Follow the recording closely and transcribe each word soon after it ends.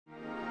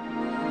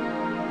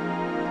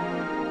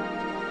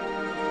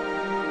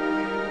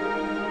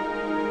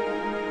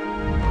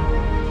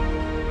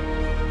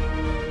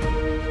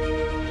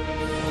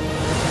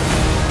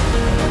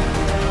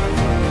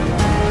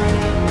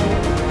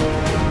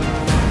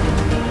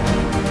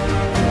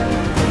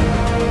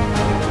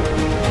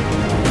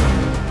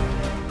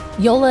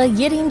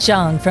Yiting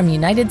Zhang from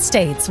United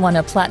States won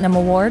a Platinum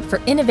Award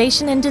for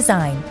Innovation in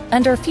Design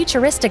under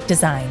Futuristic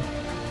Design.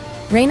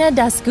 Raina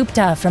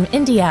Dasgupta from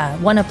India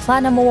won a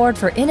Platinum Award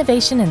for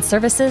Innovation in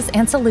Services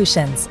and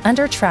Solutions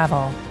under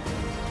Travel.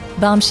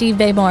 Vamsi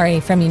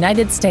Vemoori from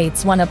United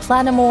States won a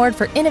Platinum Award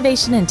for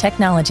Innovation in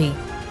Technology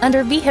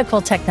under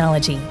Vehicle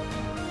Technology.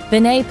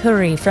 Vinay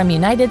Puri from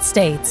United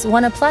States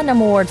won a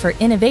Platinum Award for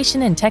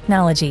Innovation in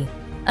Technology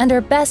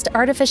under Best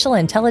Artificial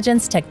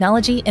Intelligence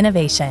Technology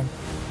Innovation.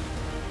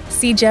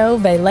 Sijo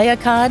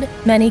Valayakkad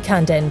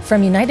Manikandan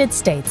from United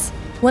States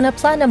won a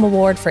Platinum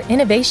Award for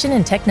Innovation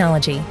in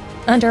Technology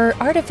under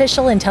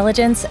Artificial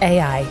Intelligence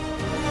AI.